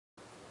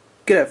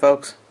G'day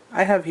folks,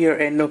 I have here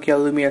a Nokia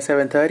Lumia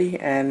 730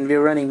 and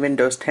we're running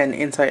Windows 10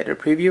 Insider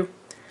Preview.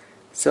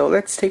 So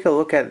let's take a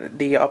look at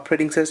the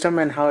operating system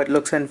and how it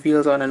looks and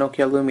feels on a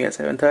Nokia Lumia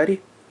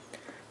 730.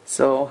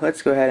 So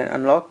let's go ahead and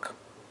unlock.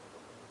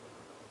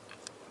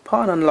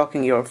 Upon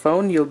unlocking your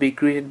phone, you'll be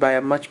greeted by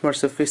a much more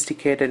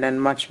sophisticated and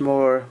much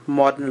more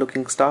modern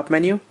looking start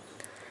menu.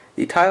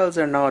 The tiles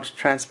are now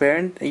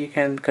transparent. You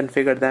can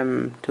configure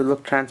them to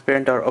look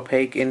transparent or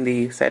opaque in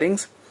the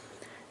settings.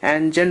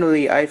 And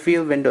generally, I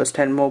feel Windows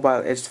 10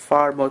 Mobile is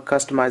far more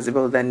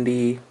customizable than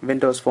the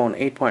Windows Phone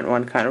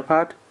 8.1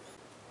 counterpart.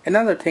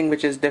 Another thing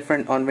which is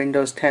different on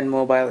Windows 10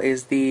 Mobile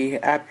is the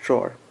app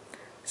drawer.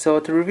 So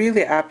to reveal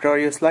the app drawer,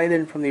 you slide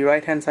in from the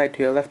right hand side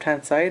to your left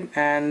hand side,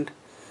 and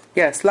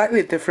yeah,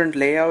 slightly different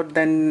layout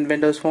than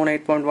Windows Phone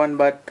 8.1,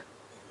 but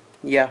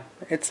yeah,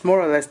 it's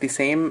more or less the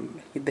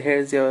same.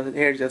 Here's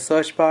your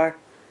search bar,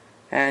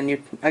 and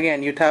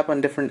you tap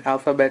on different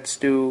alphabets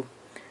to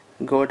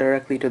go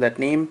directly to that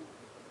name.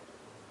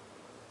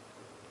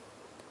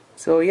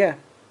 So yeah,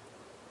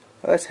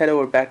 let's head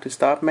over back to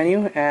start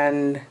menu,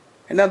 and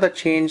another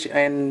change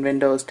in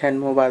Windows 10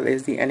 Mobile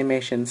is the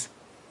animations.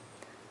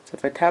 So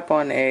if I tap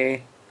on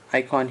a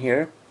icon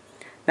here,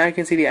 now you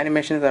can see the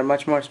animations are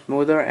much more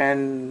smoother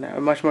and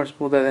much more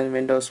smoother than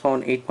Windows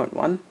Phone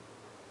 8.1.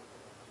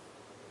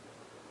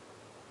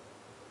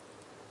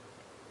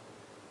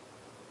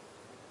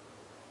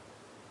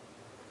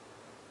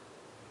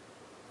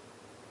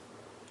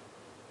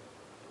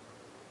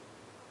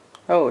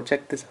 Oh,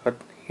 check this out.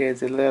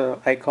 Here's a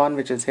little icon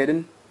which is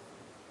hidden.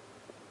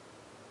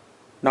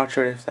 Not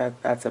sure if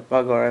that's a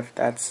bug or if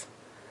that's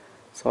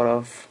sort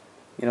of,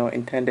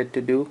 intended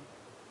to do.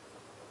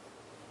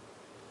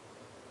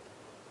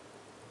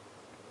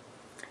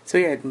 So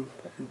yeah,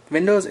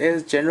 Windows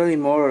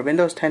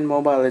 10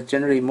 Mobile is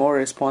generally more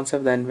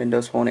responsive than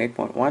Windows Phone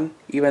 8.1,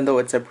 even though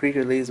it's a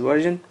pre-release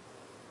version.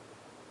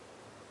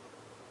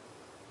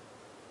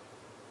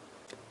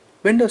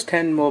 Windows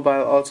 10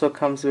 Mobile also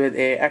comes with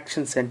a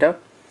Action Center.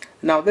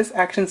 Now this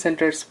Action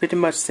Center is pretty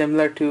much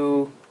similar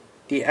to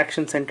the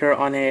Action Center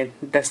on a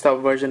desktop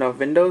version of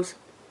Windows,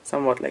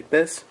 somewhat like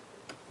this.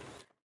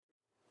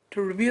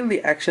 To reveal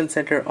the Action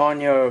Center on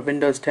your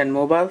Windows 10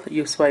 Mobile,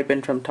 you swipe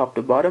in from top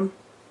to bottom,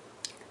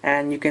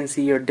 and you can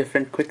see your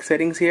different quick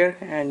settings here,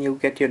 and you'll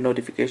get your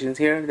notifications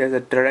here. There's a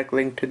direct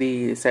link to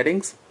the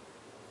settings,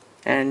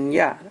 and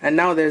yeah, and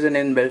now there's an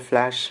inbuilt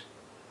flash,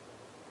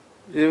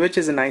 which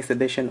is a nice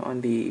addition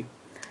on the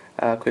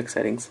quick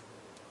settings.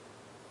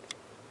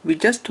 We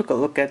just took a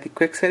look at the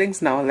quick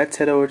settings. Now let's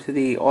head over to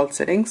the all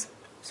settings.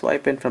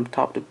 Swipe in from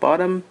top to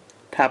bottom,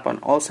 tap on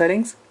all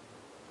settings,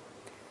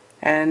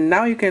 and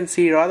now you can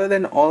see, rather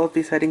than all of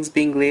the settings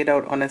being laid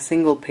out on a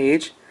single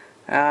page,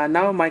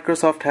 now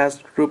Microsoft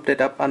has grouped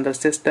it up under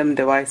System,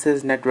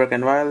 Devices, Network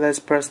and Wireless,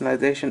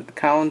 Personalization,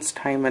 Accounts,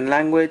 Time and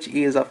Language,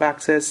 Ease of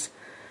Access,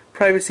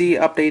 Privacy,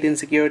 Update and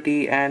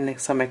Security, and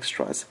some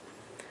extras.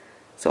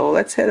 So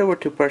let's head over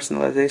to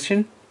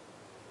Personalization,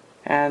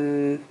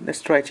 and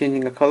let's try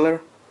changing a color.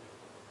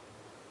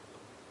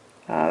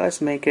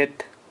 Let's make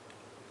it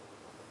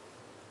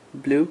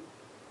blue.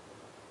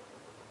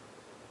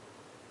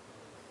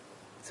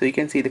 So you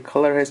can see the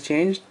color has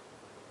changed.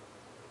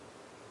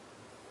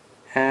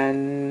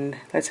 And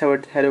let's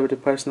head over to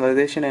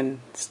personalization and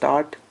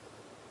start.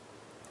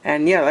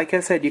 And yeah, like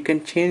I said, you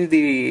can change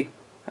the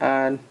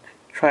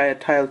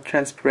tile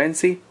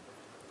transparency.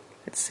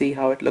 Let's see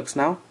how it looks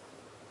now.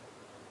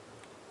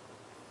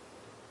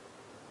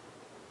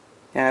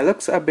 Yeah, it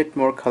looks a bit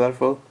more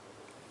colorful.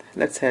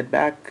 Let's head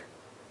back,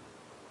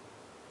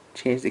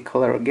 change the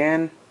color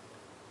again.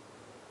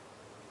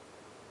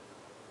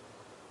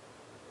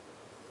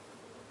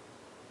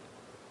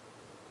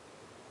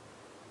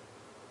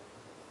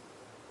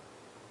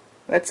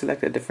 Let's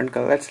select a different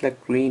color. Let's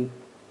select green.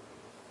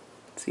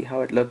 See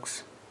how it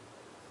looks.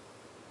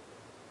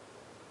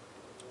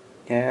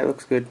 Yeah, it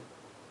looks good.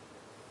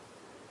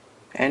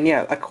 And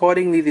yeah,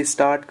 accordingly the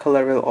start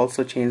color will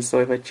also change. So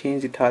if I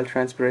change the tile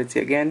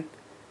transparency again,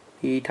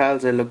 the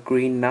tiles will look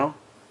green now.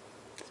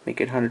 Let's make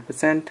it 100%.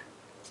 Let's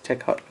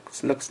check how it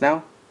looks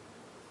now.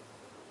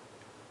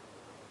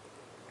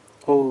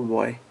 Oh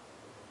boy,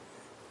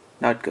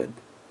 not good.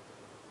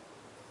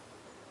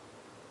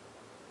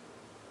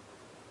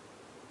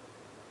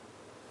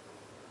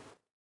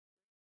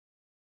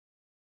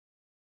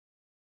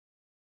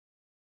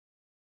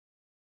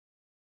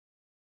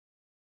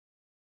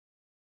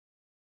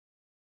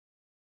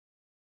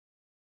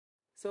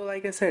 So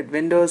like I said,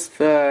 Windows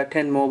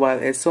 10 Mobile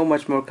is so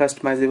much more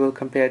customizable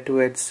compared to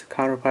its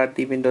counterpart,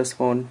 the Windows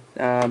Phone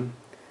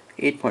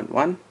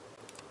 8.1.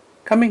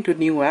 Coming to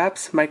new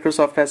apps,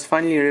 Microsoft has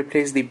finally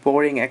replaced the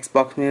boring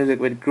Xbox Music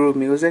with Groove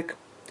Music,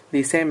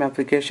 the same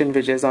application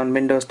which is on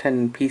Windows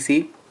 10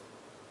 PC.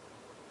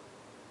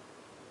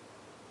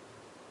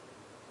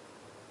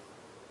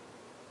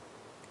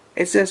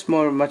 It's just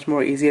much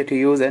more easier to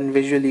use and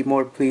visually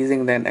more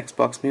pleasing than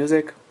Xbox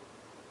Music.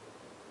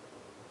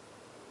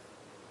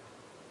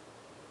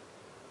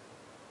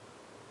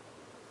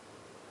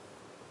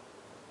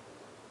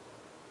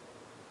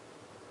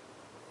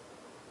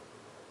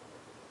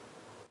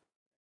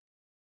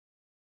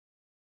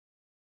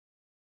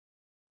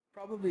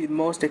 Probably the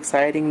most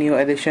exciting new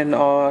addition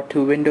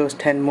to Windows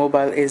 10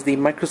 Mobile is the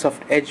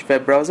Microsoft Edge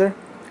web browser.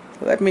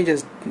 Let me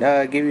just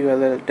give you a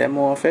little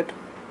demo of it.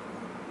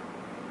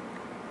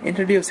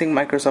 Introducing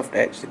Microsoft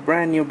Edge, the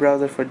brand new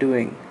browser for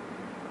doing.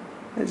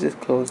 Let's just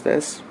close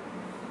this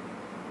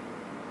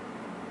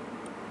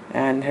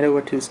and head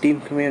over to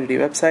Steam community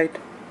website.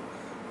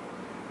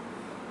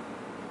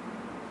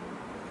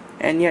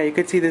 And yeah, you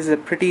can see this is a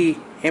pretty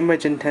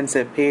image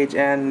intensive page,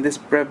 and this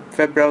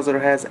web browser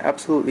has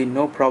absolutely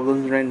no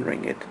problems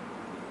rendering it.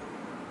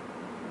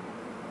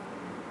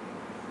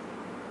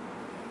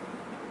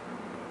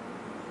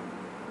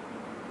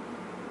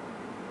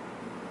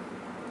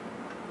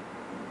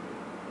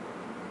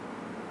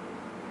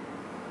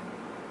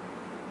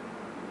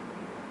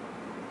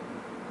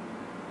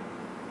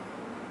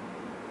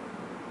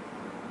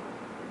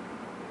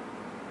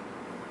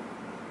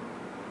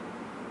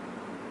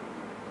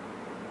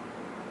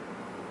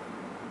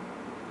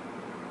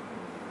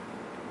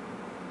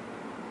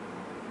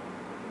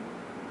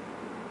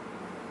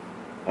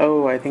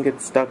 Oh, I think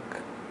it's stuck.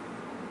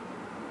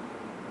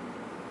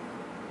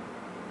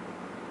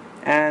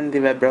 And the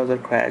web browser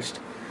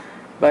crashed.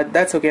 But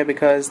that's okay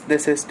because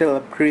this is still a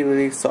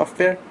pre-release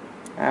software.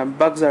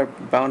 Bugs are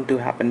bound to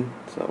happen,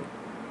 so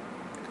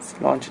let's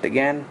launch it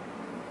again.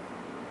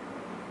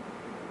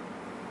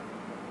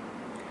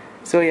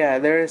 So yeah,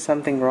 there is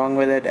something wrong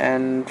with it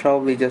and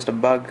probably just a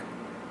bug.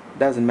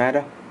 Doesn't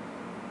matter.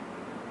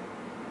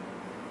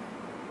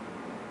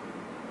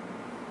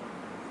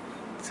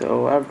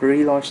 So I've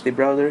relaunched the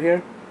browser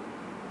here.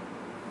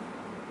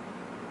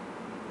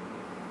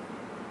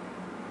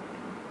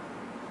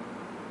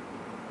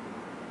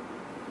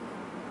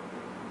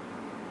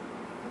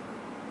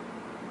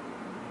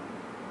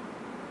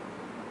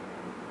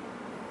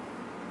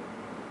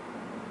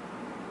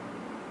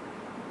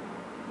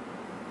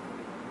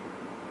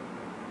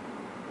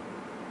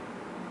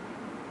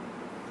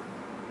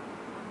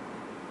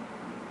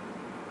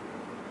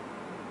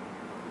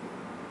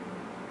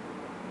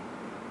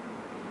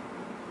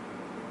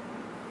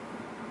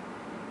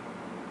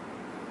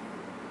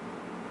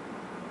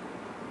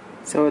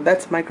 So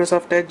that's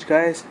Microsoft Edge,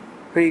 guys.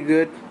 Pretty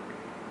good.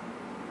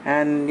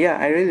 And yeah,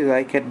 I really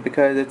like it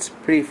because it's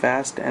pretty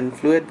fast and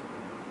fluid.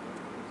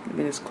 Let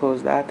me just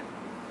close that.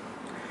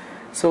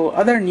 So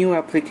other new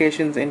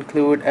applications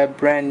include a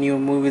brand new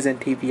movies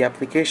and TV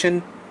application,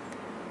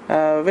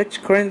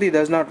 which currently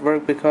does not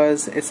work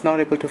because it's not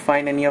able to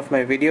find any of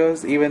my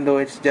videos, even though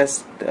it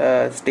just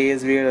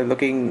stays weird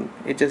looking.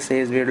 It just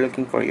says we're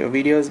looking for your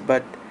videos,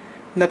 but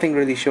nothing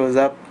really shows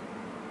up,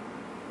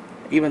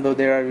 even though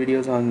there are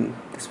videos on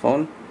this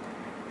phone.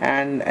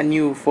 And a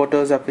new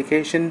photos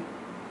application.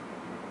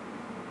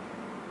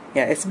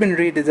 Yeah, it's been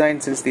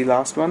redesigned since the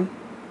last one,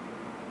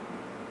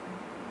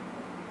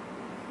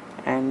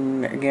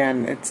 and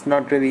again it's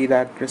not really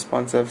that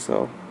responsive,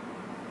 so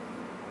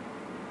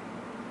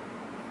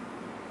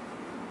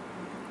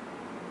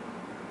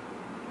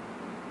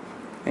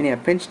and yeah,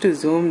 pinch to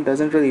zoom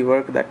doesn't really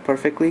work that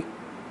perfectly.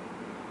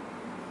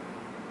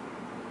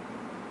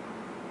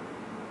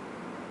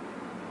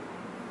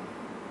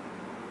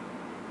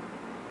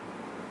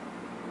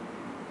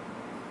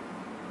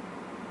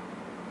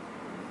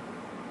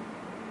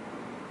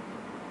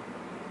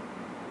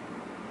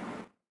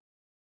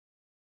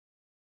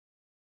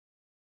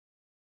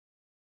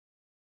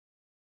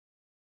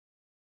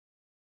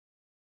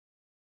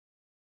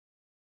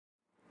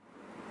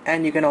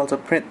 And you can also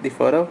print the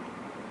photo.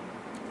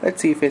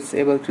 Let's see if it's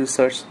able to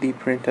search the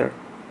printer.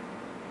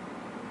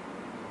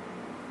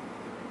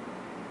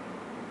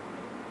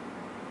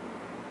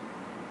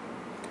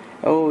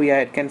 Oh yeah,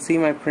 it can see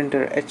my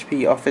printer,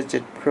 HP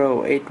OfficeJet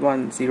Pro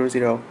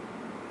 8100.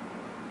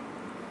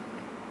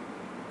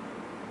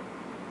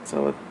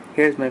 So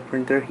here's my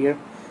printer here,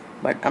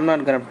 but I'm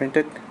not gonna print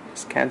it,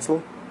 just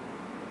cancel.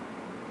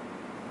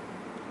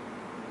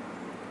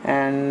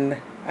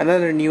 And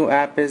another new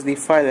app is the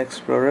File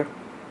Explorer.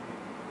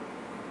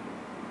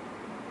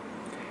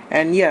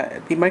 And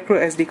yeah, the micro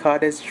SD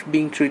card is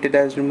being treated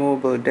as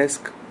removable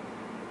disk.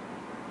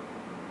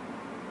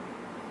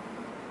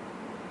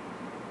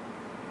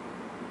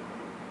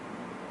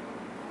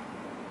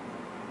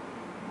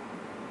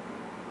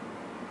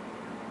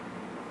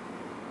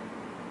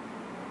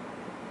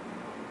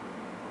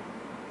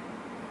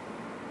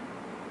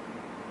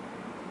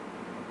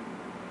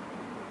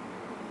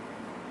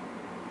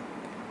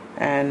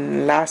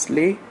 And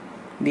lastly,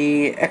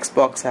 the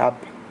Xbox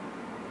app.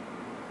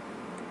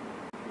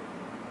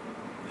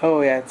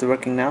 Oh yeah, it's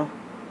working now.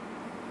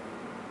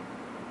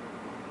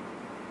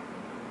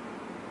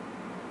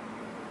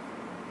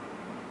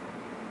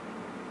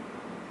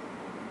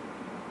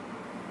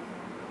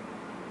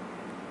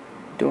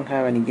 Don't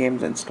have any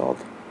games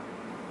installed.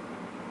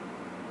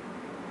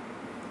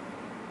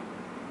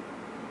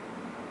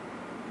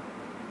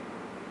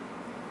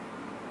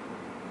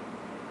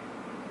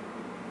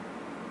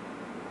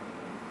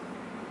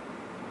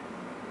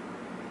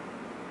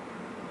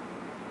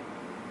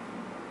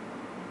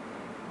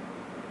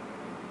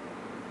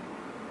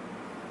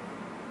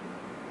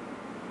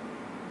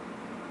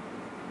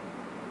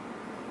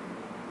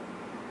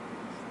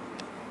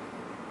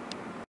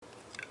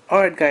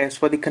 Alright guys,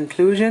 for the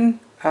conclusion,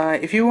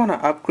 if you want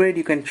to upgrade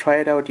you can try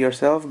it out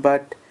yourself,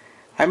 but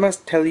I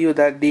must tell you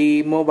that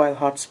the mobile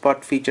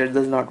hotspot feature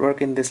does not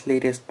work in this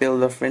latest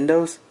build of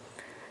Windows.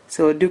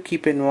 So do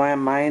keep in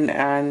mind,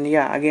 and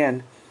yeah,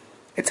 again,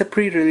 it's a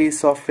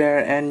pre-release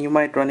software and you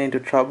might run into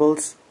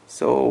troubles.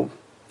 So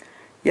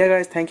yeah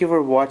guys, thank you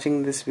for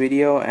watching this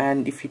video,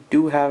 and if you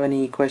do have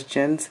any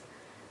questions,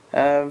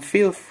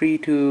 feel free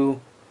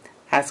to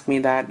ask me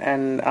that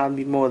and I'll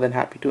be more than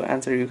happy to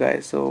answer you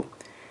guys. So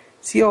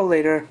see you all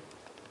later.